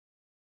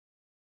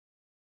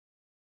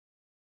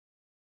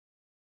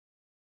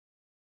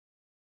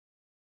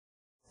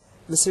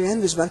Mr.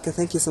 Jan Vijvalka,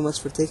 thank you so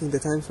much for taking the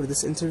time for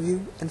this interview.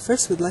 And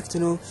first, we'd like to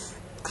know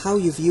how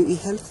you view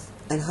e-health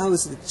and how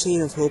is it a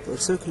chain of hope or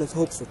circle of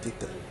hope for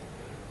people?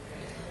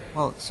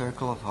 Well,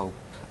 circle of hope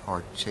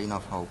or chain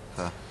of hope,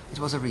 it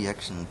was a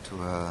reaction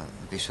to a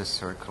vicious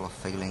circle of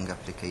failing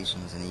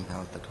applications in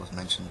e-health that was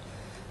mentioned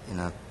in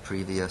a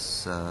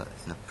previous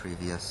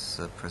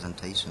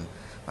presentation.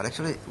 But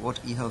actually, what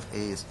e-health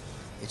is,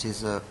 it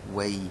is a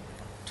way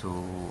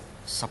to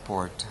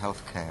support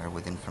healthcare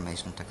with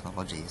information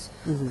technologies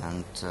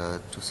and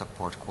to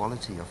support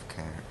quality of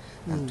care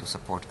and to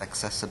support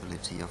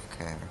accessibility of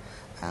care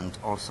and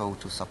also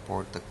to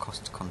support the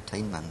cost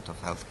containment of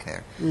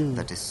healthcare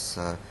that is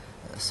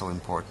so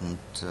important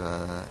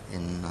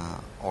in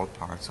all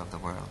parts of the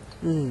world.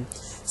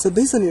 So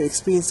based on your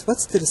experience,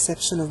 what's the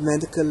reception of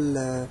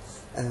medical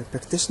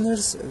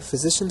practitioners,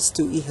 physicians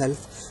to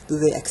e-health? Do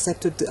they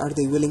accept it? Are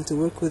they willing to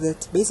work with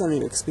it? Based on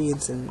your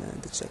experience in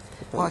the Czech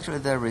Republic? Well, actually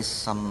there is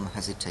some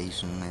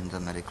hesitation in the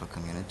medical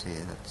community.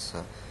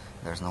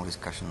 There's no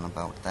discussion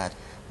about that.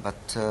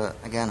 But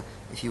again,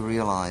 if you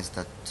realize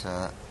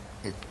that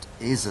it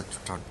is a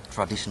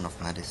tradition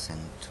of medicine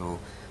to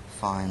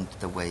find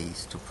the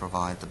ways to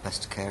provide the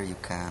best care you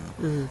can,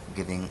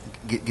 given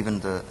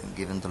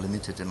the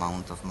limited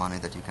amount of money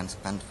that you can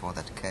spend for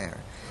that care,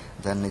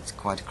 then it's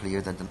quite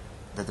clear that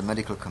the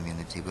medical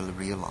community will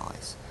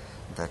realize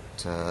that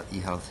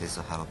e-health is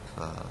a help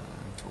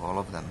to all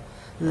of them.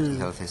 That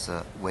e-health is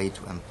a way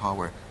to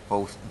empower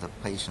both the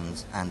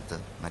patients and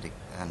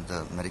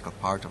the medical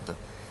part of the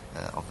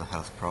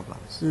health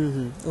problems.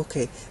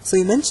 Okay, so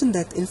you mentioned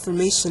that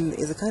information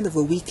is a kind of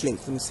a weak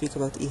link when you speak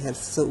about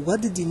e-health. So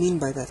what did you mean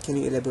by that? Can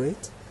you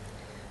elaborate?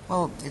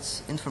 Well,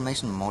 it's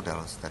information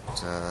models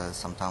that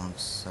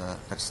sometimes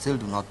that still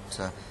do not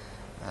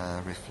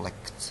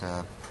reflect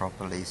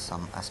properly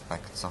some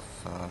aspects of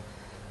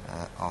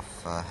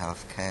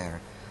healthcare,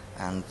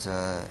 and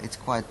it's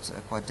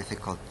quite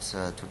difficult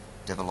to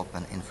develop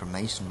an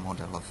information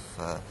model of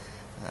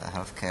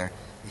healthcare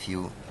if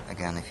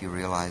you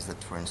realize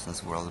that, for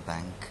instance, World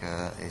Bank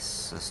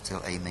is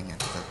still aiming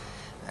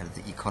at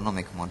the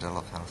economic model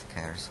of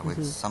healthcare, so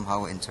it's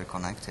somehow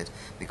interconnected,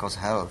 because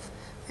health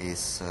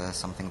is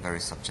something very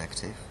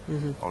subjective,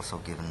 also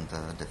given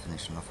the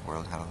definition of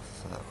World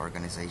Health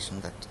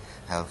Organization that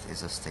health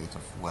is a state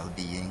of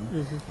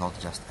well-being, not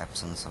just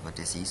absence of a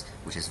disease,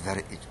 which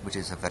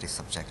is a very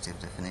subjective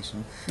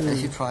definition. And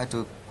if you try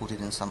to put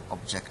it in some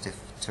objective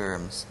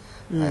terms,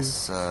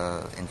 as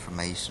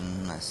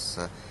information,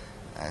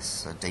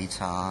 as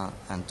data,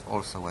 and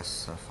also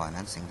as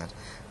financing, that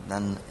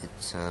then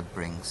it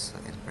brings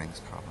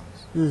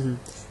problems.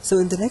 So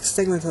in the next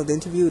segment of the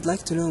interview, we'd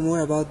like to know more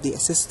about the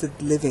assisted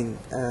living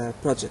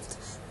project.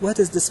 What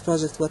is this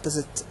project? What does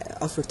it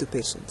offer to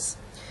patients?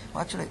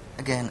 Well, actually,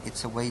 again,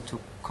 it's a way to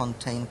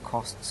contain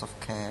costs of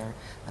care,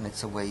 and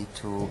it's a way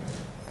to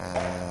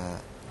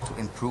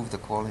improve the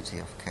quality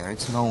of care.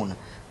 It's known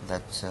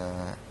that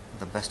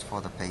the best for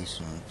the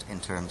patient in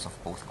terms of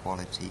both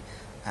quality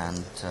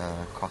and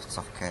costs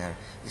of care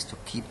is to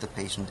keep the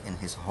patient in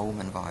his home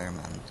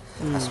environment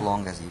as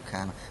long as you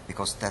can,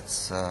 because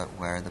that's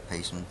where the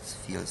patient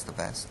feels the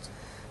best.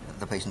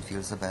 The patient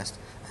feels the best,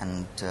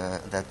 and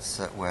that's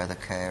where the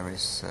care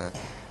is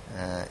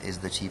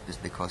the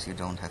cheapest, because you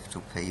don't have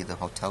to pay the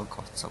hotel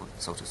costs,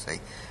 so to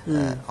say,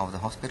 of the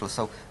hospital.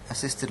 So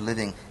assisted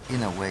living,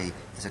 in a way,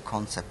 is a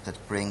concept that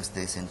brings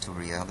this into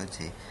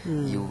reality.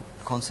 You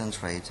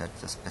concentrate at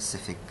the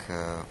specific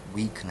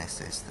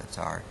weaknesses that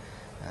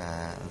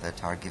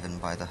are given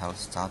by the health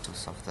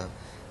status of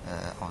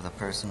the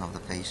person, of the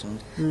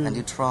patient, and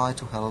you try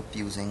to help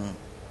using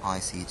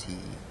ICT.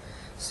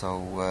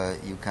 So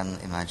you can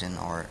imagine,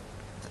 or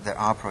there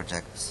are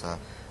projects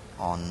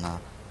on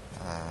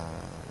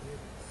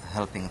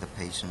helping the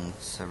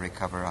patients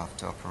recover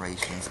after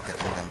operations,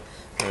 getting them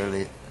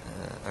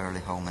early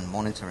home and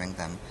monitoring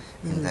them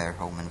in their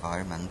home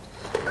environment,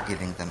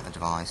 giving them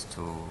advice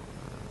to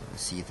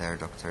see their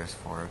doctors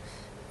for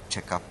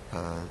checkup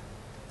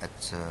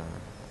at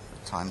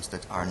times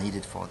that are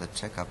needed for the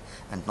checkup,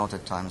 and not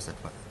at times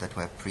that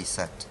were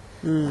preset,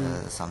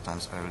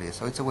 sometimes earlier.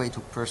 So it's a way to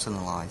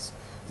personalize.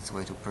 It's a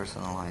way to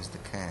personalize the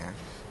care,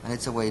 and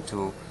it's a way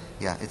to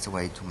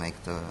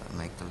make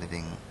the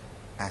living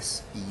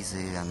as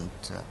easy and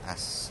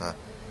as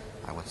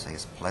I would say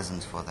as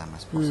pleasant for them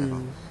as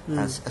possible.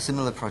 As a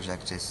similar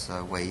project is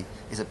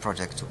a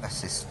project to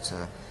assist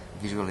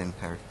visually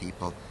impaired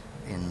people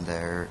in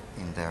their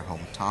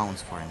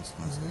hometowns, for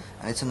instance.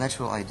 And it's a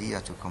natural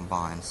idea to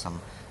combine some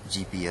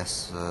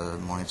GPS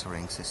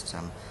monitoring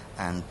system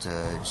and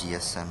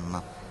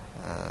GSM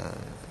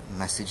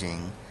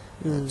messaging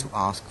to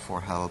ask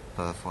for help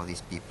for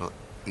these people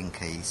in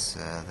case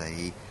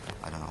they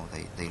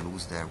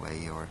lose their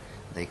way or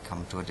they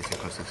come to a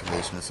difficult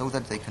situation, so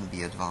that they can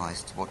be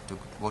advised what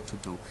to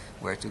do,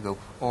 where to go,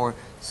 or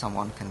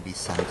someone can be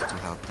sent to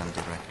help them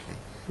directly.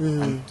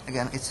 And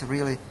again, it's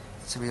really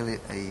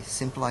a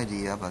simple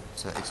idea, but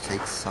it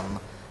takes some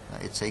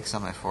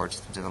effort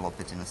to develop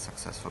it in a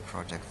successful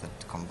project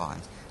that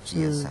combines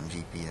GSM,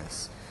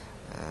 GPS,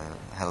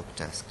 help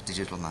desk,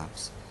 digital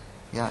maps.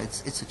 Yeah,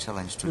 it's a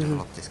challenge to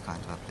develop this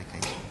kind of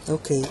application.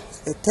 Okay,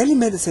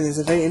 telemedicine is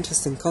a very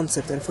interesting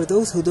concept, and for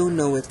those who don't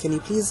know it, can you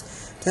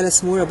please tell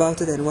us more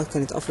about it and what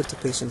can it offer to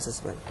patients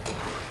as well?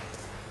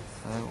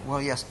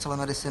 Well, yes,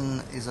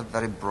 telemedicine is a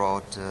very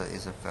broad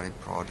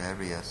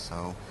area.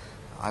 So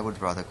I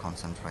would rather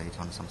concentrate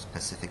on some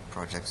specific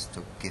projects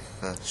to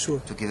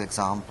give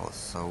examples.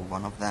 So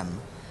one of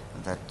them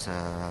that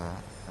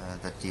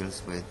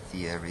deals with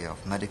the area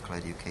of medical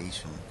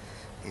education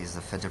is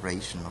the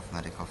Federation of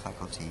Medical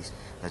Faculties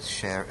that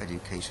share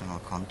educational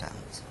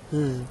content.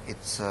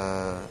 It's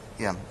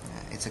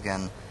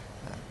again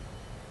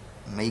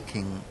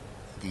making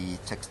the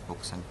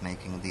textbooks and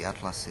making the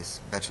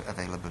atlases better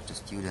available to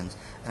students,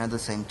 and at the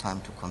same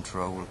time to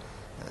control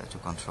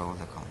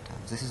the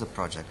content. This is a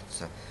project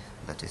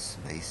that is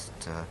based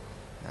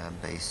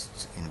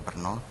in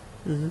Brno,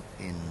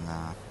 in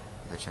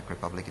the Czech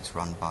Republic. It's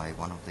run by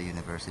one of the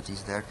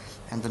universities there,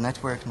 and the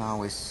network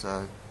now is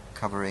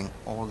covering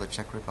all the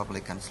Czech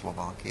Republic and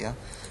Slovakia.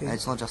 Okay. And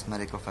it's not just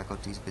medical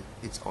faculties, but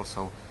it's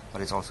also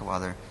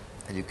other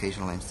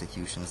educational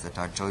institutions that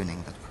are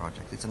joining that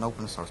project. It's an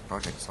open source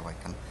project, so I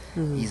can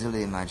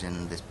easily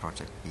imagine this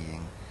project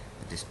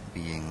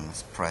being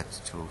spread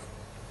to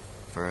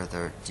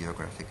further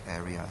geographic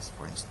areas,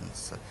 for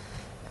instance.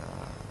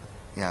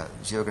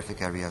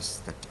 Geographic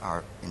areas that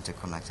are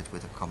interconnected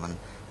with a common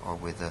or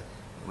with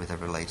a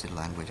related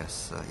language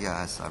as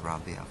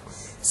Arabia.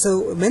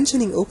 So,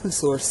 mentioning open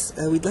source,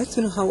 we'd like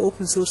to know how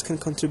open source can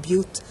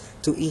contribute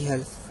to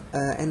e-health,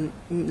 and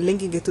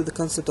linking it to the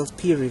concept of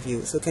peer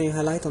review. So can you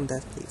highlight on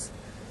that, please?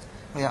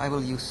 Well, I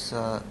will use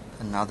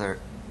another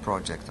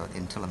project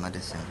in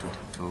telemedicine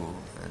to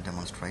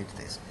demonstrate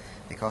this,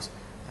 because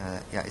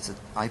it's an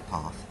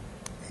iPath.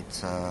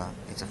 It's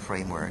a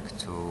framework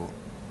to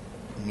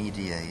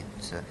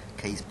mediate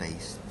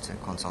case-based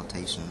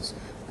consultations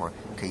or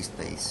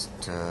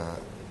case-based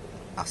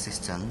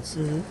assistance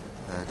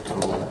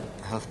to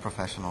health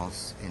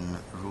professionals in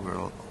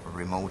rural or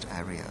remote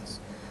areas.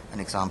 An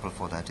example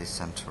for that is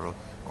Central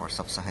or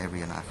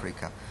Sub-Saharan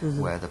Africa,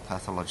 where the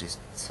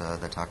pathologists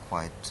that are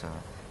quite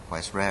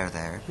rare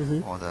there,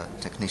 or the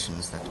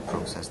technicians that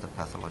process the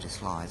pathology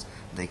slides,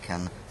 they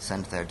can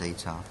send their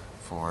data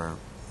for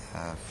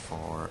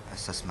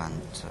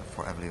assessment,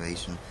 for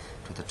evaluation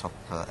to the top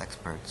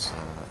experts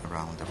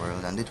around the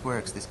world, and it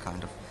works. This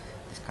kind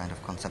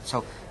of concept.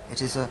 So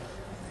it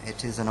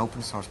is an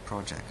open source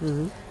project,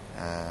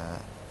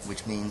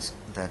 which means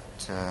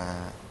that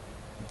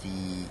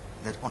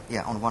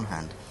on one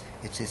hand,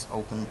 it is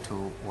open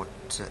to what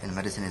in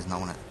medicine is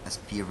known as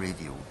peer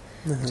review.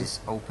 It is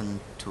open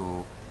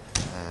to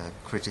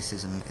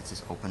criticism. It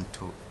is open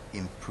to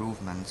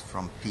improvements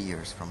from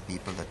peers, from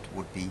people that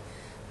would be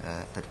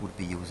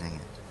using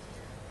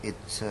it.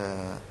 It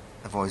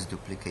avoids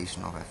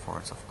duplication of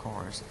efforts, of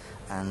course,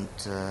 and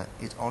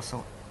it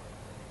also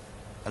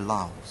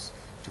allows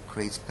to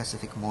create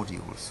specific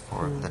modules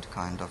for that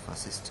kind of a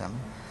system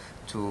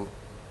to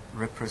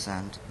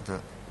represent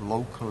the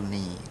local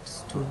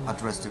needs, to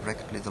address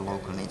directly the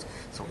local needs.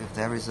 So if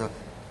there is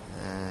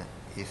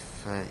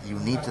if you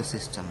need the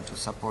system to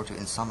support you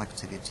in some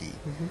activity,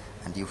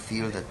 and you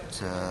feel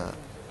that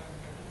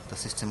the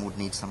system would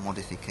need some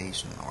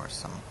modification or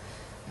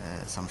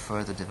some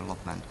further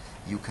development,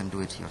 you can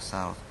do it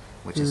yourself,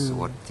 which is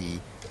what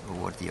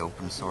the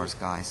open source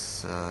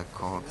guys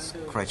call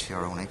scratch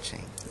your own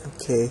itching.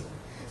 Okay.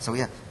 So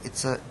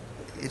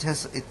it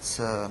has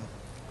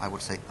I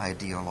would say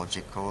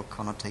ideological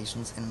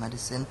connotations in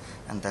medicine,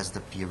 and that's the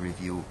peer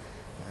review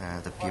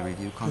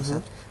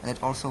concept. And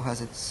it also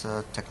has its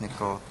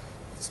technical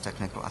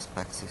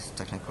aspects, its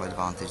technical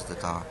advantages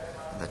that are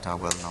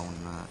well known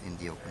in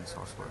the open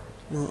source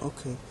world.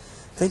 Okay.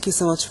 Thank you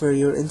so much for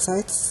your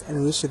insights, and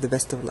we wish you the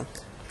best of luck.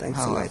 Thanks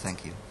a lot.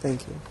 Thank you.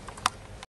 Thank you.